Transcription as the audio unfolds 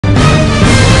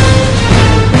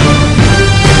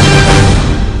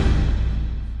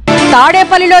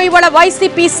తాడేపల్లిలో ఇవాళ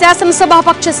వైసీపీ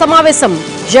శాసనసభాపక్ష సమావేశం.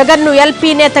 జగన్ను ఎల్పీ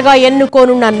నేతగా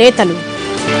ఎన్నుకోనున్న నేతలు.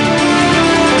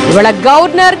 ఇవాళ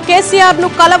గవర్నర్ కేసీఆర్ ను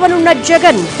కలవనున్న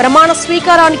జగన్. ప్రమాణ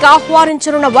స్వీకారానికి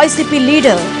ఆహ్వానించనున్న వైసీపీ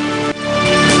లీడర్.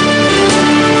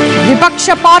 విపక్ష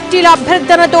పార్టీల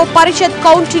అభ్యర్థనతో పరిషత్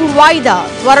కౌంటింగ్ వాయిదా.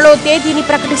 త్వరలో తేదీని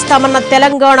ప్రకటిస్తామన్న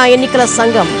తెలంగాణ ఎన్నికల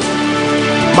సంఘం.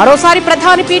 మరోసారి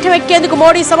ప్రధాని పీఠం ఎక్కేందుకు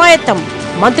మోడీ సమాయత్తం.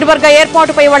 మంత్రివర్గ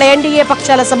ఏర్పాటుపై ఇవాళ ఎన్డీఏ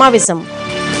పక్షాల సమావేశం.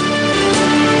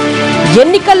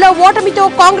 ఎన్నికల్లో ఓటమితో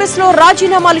కాంగ్రెస్ లో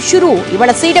రాజీనామాలు షురూ.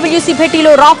 ఇవాళ సిడబ్ల్యూసీ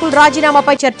భేటీలో రాహుల్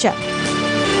రాజీనామాపై చర్చ.